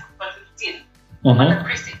 Article 15, on the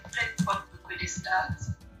principle of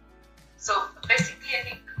equidistance. So basically, I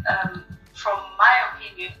think from my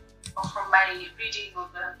opinion, or from my reading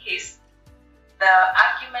of the case, the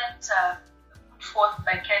argument put forth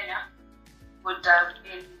by Kenya would have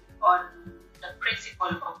been on the principle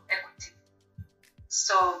of equity.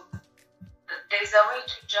 So there is a way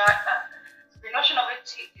to judge. The notion of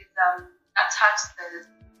equity is attached to the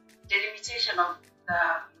delimitation of the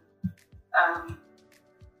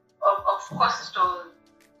of coastal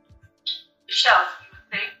shelf, you would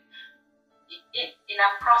say, in a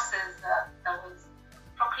process that was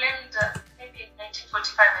proclaimed maybe in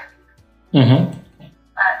 1945, I think.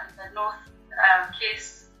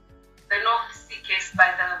 The North Sea case by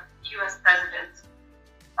the U.S. president.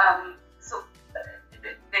 So the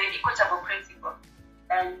equitable principle,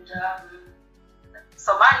 and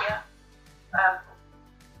Somalia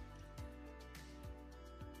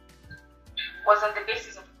was on the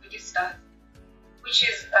basis of equidistance, which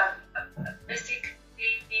is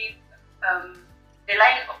basically the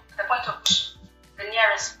line of the point of the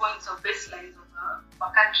nearest points or baselines of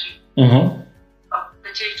a country, of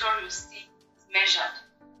the territorial sea is measured.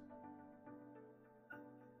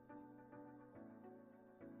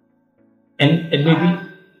 And maybe...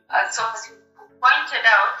 so as you pointed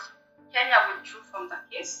out, Kenya withdrew from the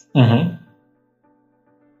case.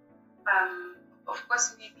 Of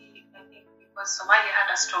course, maybe, I think, because Somalia had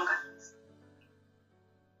a stronger case.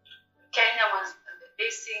 Kenya was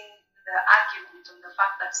basing the argument on the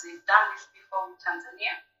fact that they've done this before with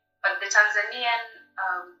Tanzania, but the Tanzanian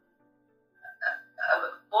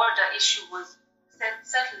border issue was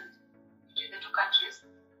settled between the two countries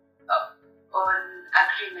on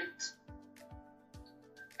agreement.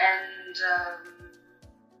 And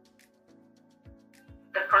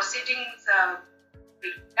the proceedings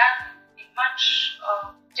began in March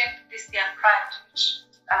of 10th this year, prior to which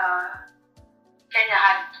Kenya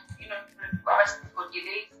had, requested for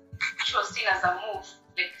delays, which was seen as a move.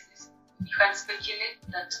 Like, you can speculate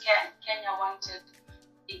that Kenya wanted,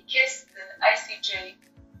 in case the ICJ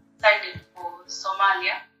decided for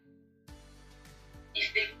Somalia,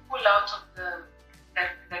 if they pull out of the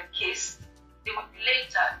case, they would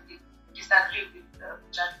later disagree with the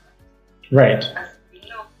judgment. Right. As we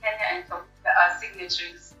know, Kenya and Somalia are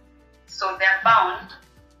signatories, so they're bound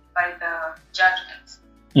by the judgment.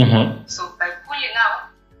 Mm-hmm. So by pulling out,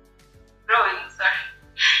 drawing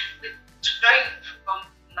from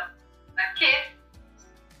the case,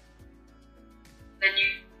 then you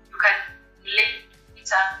can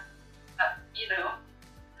later,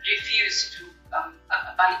 refuse to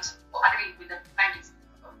abide or agree with the findings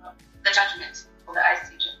of the judgment of the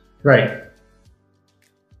ICJ. Right.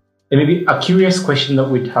 And maybe a curious question that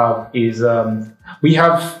we'd have is,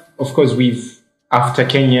 after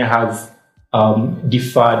Kenya has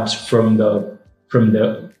deferred from the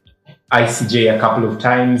ICJ a couple of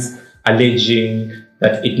times, alleging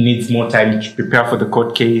that it needs more time to prepare for the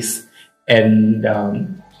court case, and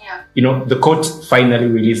the court finally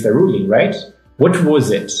released the ruling, right? What was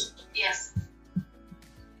it? Yes.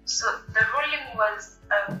 So the ruling was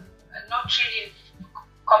not really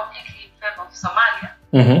completely in favor of Somalia,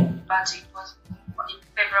 but it was more in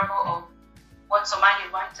favorable of what Somalia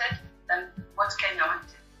wanted than what Kenya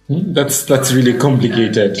wanted. That's really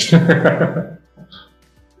complicated.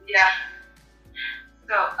 Yeah.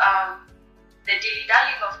 So the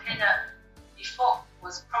dilly-dallying of Kenya before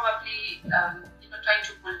was probably trying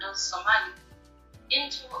to bulldoze Somalia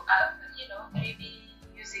into maybe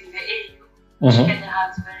using the AU, which Kenya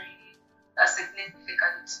has very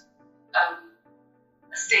significant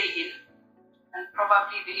say in, and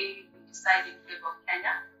probably the AU will decide in favor of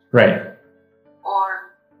Kenya. Right.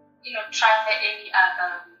 Or try any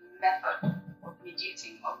other method of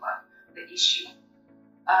mediating over the issue.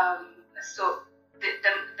 So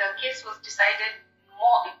the case was decided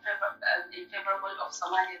more in favorable of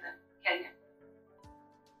Somalia than Kenya.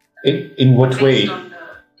 In what way? Based on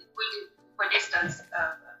the equidistance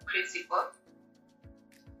principle.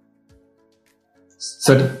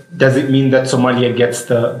 So does it mean that Somalia gets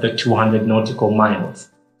the 200 nautical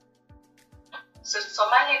miles? So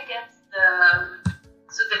Somalia gets the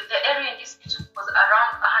area in dispute was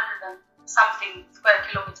around 100 and something square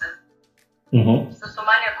kilometers. So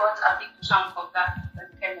Somalia got a big chunk of that than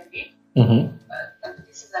Kenya did. And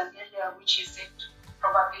this is an area which is said to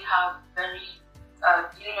probably have very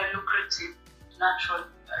lucrative natural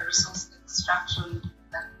resource extraction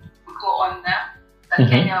that would go on there. That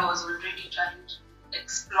Kenya was already trying to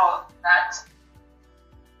explore that,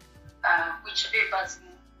 which favors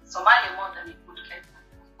Somalia more than it would Kenya.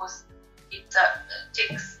 Of course, it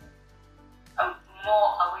takes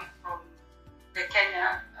more away from the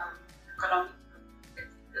Kenya economic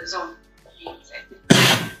zone,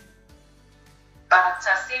 but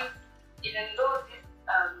since even though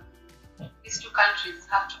these two countries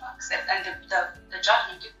have to accept, and the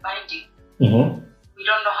judgment is binding, we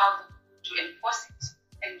don't know how to enforce it.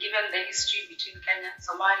 And given the history between Kenya and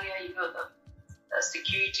Somalia, the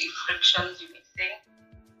security frictions, you may say,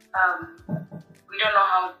 we don't know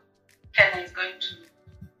how Kenya is going to.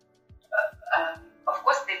 Of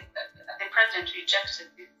course, the president rejected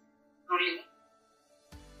this ruling,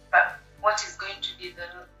 but what is going to be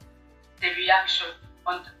the reaction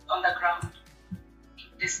on the ground to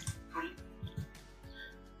this ruling?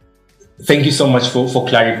 Thank you so much for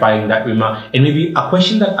clarifying that, Rima. And maybe a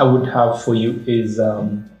question that I would have for you is,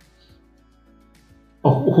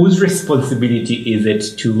 whose responsibility is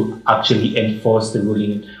it to actually enforce the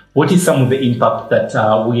ruling? What is some of the impact that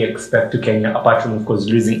we expect to Kenya, apart from, of course,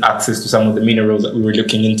 losing access to some of the minerals that we were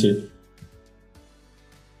looking into?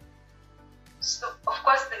 So, of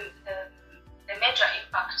course, the major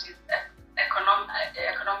impact is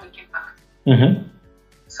economic impact.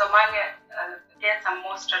 Somalia gets a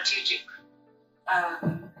more strategic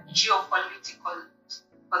geopolitical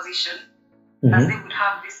position, as they would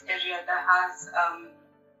have this area that has,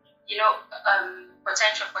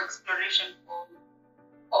 potential for exploration for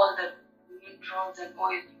all the minerals and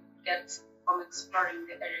oil you get from exploring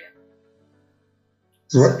the area.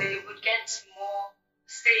 So they would get more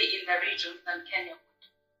say in the region than Kenya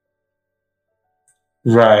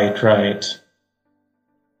would. Right.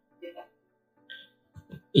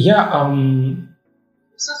 Yeah.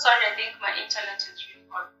 So sorry, I think my internet is really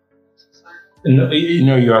hot. No,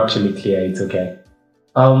 you're actually clear. It's okay.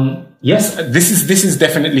 Yes, this is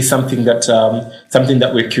definitely something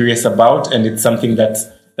that we're curious about, and it's something that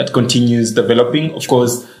continues developing. Of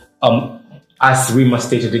course, as Rima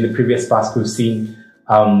stated in the previous past, we've seen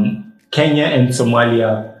Kenya and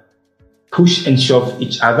Somalia push and shove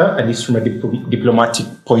each other, at least from a diplomatic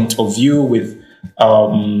point of view, with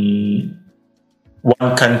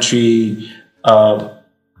one country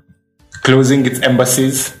closing its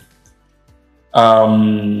embassies.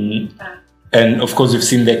 And of course, we've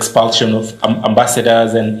seen the expulsion of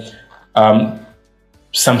ambassadors and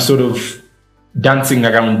some sort of dancing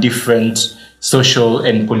around different social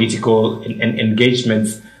and political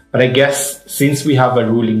engagements. But I guess since we have a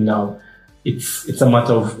ruling now, it's a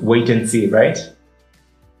matter of wait and see, right?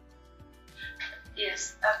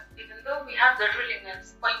 Yes, even though we have the ruling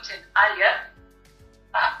as pointed earlier,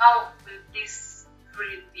 how will this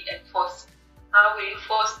ruling be enforced? How will you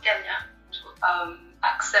force Kenya to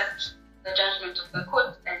accept the judgment of the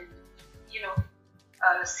court and,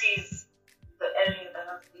 seize the area that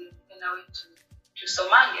has been given away to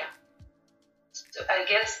Somalia? So I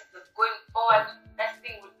guess going forward, best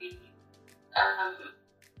thing would be,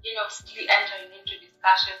 still entering into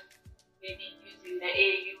discussion, maybe using the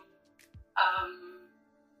AU.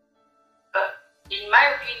 But in my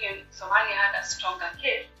opinion, Somalia had a stronger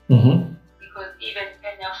case because even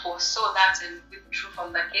Kenya foresaw that and withdrew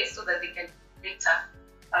from the case so that they can later,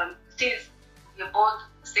 since we are both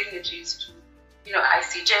signatories to,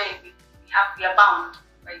 ICJ, we are bound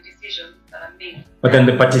by decisions that are made. But then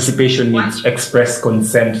the participation needs express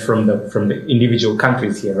consent from the individual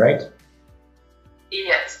countries here, right?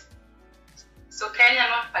 Yes. So Kenya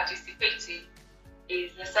not participating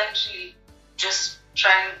is essentially just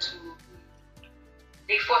trying to.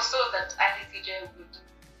 They foresaw that ICJ would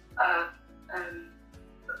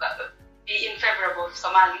be in favor of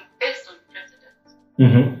Somalia based on precedent.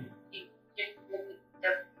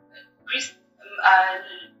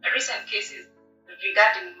 Recent cases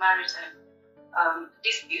regarding maritime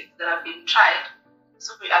disputes that have been tried,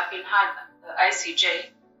 so we have been had the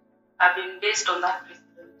ICJ, have been based on that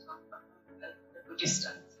precedent of the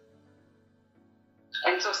distance.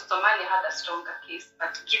 And so Somalia had a stronger case,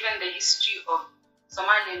 but given the history of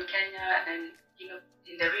Somalia and Kenya and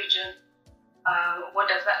in the region, what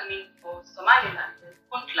does that mean for Somaliland and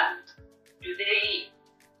Puntland? Do they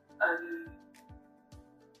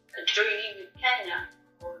join in with Kenya,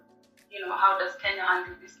 or how does Kenya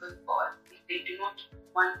handle this going forward if they do not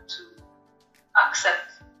want to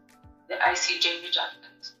accept the ICJ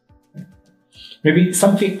judgment? Maybe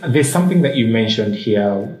there's something that you mentioned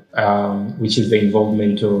here, which is the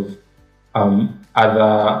involvement of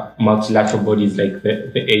other multilateral bodies like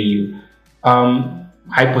the AU.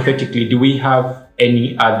 Hypothetically, do we have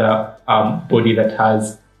any other body that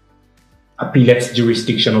has appellate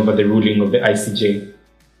jurisdiction over the ruling of the ICJ?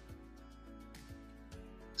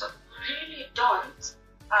 So we really don't.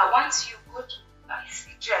 Once you go to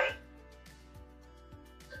ICJ,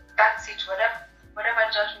 that's it. Whatever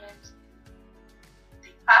judgment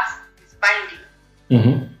they pass is binding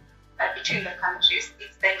between the countries.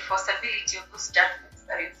 It's the enforceability of those judgments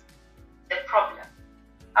that is the problem.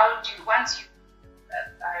 How do you, once you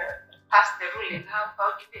pass the ruling, how do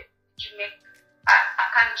you make a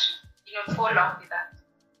country follow with that?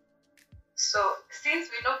 So since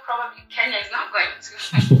we know probably Kenya is not going to,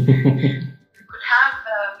 we could have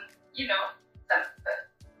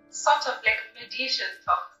some sort of like mediation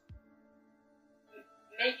talks,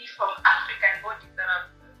 maybe from African bodies that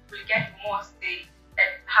will get more say and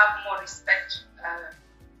have more respect,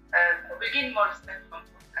 will gain more respect from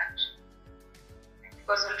both countries.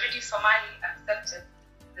 Because already Somalia accepted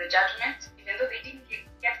the judgment, even though they didn't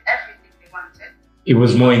get everything they wanted. It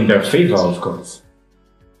was more in their favor, of course.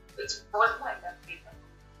 It was more in their favor.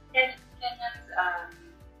 Kenya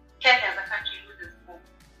as a country loses more,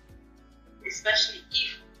 especially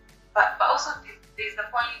if, but also there's the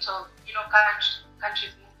point of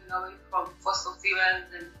countries moving away from fossil fuels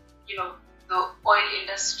and the oil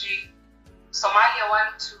industry. Somalia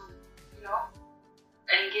want to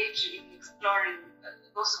engage in exploring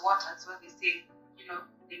those waters where they say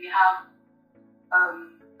they may have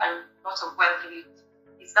a lot of wealth in it.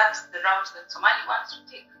 Is that the route that Somalia wants to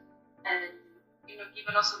take? And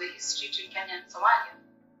given also the history between Kenya and Somalia,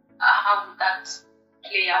 how would that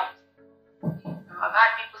play out? I've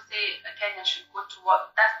had people say Kenya should go to war.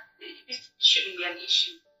 This shouldn't be an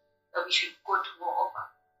issue that we should go to war over.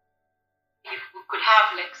 If we could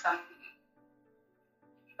have like some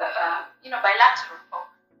bilateral talk,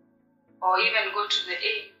 or even go to the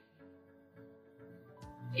AU,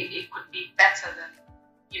 it could be better than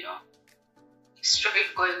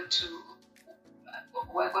straight going to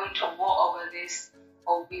we're going to war over this,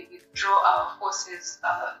 or we withdraw our forces, the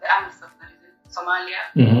army stuff that is in Somalia,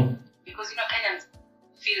 because Kenyans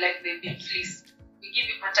feel like they've been fleeced. We give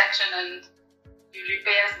you protection and you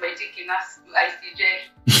repay us by taking us to ICJ.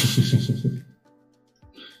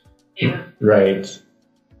 Yeah. Right.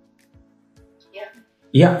 Yeah.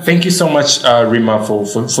 Yeah. Thank you so much, Rima,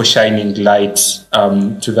 for shining light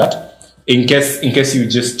to that. In case you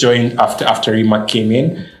just joined after Rima came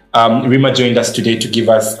in, Rima joined us today to give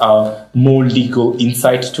us more legal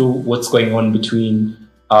insight to what's going on between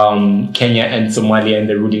Kenya and Somalia and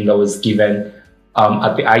the ruling that was given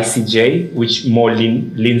at the ICJ, which more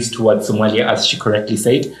leans towards Somalia, as she correctly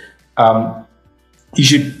said. You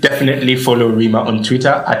should definitely follow Rima on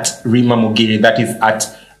Twitter at Rima Mogiri. That is at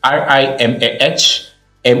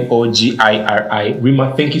RIMAHMOGIRI.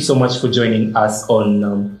 Rima, thank you so much for joining us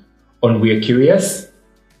on We Are Curious.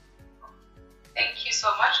 Thank you so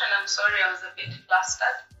much, and I'm sorry I was a bit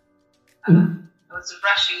flustered. I was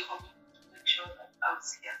rushing home to make sure that I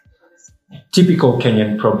was here for this. Typical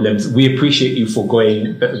Kenyan problems. We appreciate you for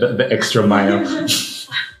going the extra mile. Thank you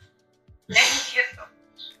so much.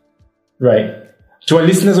 Right. To our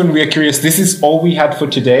listeners on We Are Curious, this is all we had for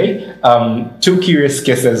today. 2 curious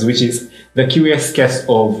cases, which is the curious case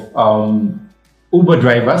of Uber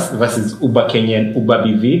drivers versus Uber Kenya and Uber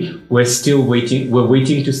BV. We're still waiting. We're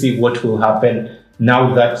waiting to see what will happen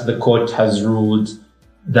now that the court has ruled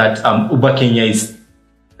that Uber Kenya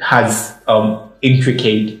has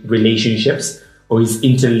intricate relationships or is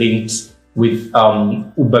interlinked with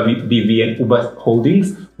Uber BV and Uber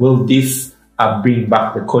Holdings. Will this bring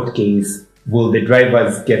back the court case? Will the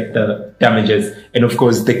drivers get the damages? And of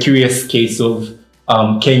course, the curious case of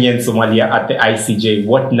Kenya and Somalia at the ICJ.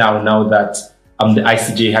 What now that the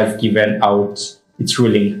ICJ has given out its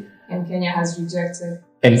ruling? And Kenya has rejected.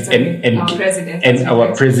 And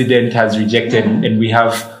our president has rejected, and we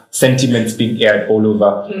have sentiments being aired all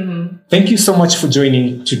over. Mm-hmm. Thank you so much for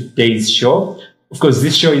joining today's show. Of course,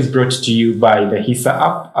 this show is brought to you by the HISA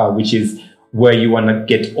app, which is where you want to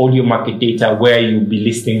get all your market data, where you'll be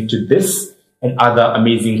listening to this and other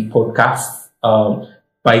amazing podcasts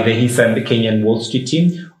by the HISA and the Kenyan Wall Street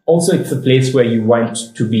team. Also, it's a place where you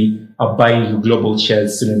want to be buying your global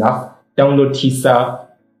shares soon enough. Download HISA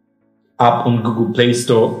app on Google Play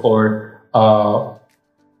Store or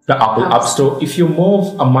the Apple App Store. If you're more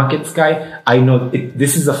of a markets guy, I know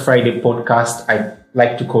this is a Friday podcast. I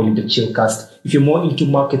like to call it a chillcast. If you're more into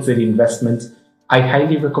markets and investment, I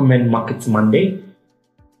highly recommend Markets Monday,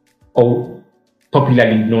 or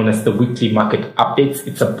popularly known as the Weekly Market Updates.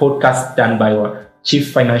 It's a podcast done by our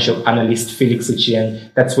Chief Financial Analyst, Felix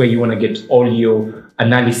Ochieng. That's where you want to get all your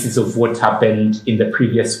analysis of what happened in the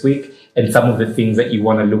previous week and some of the things that you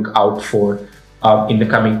want to look out for in the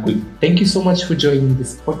coming week. Thank you so much for joining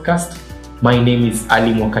this podcast. My name is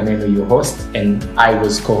Ali Mwakaneno, your host, and I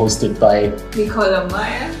was co-hosted by Nicola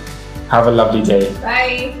Maya. Have a lovely day.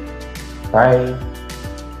 Bye. Bye.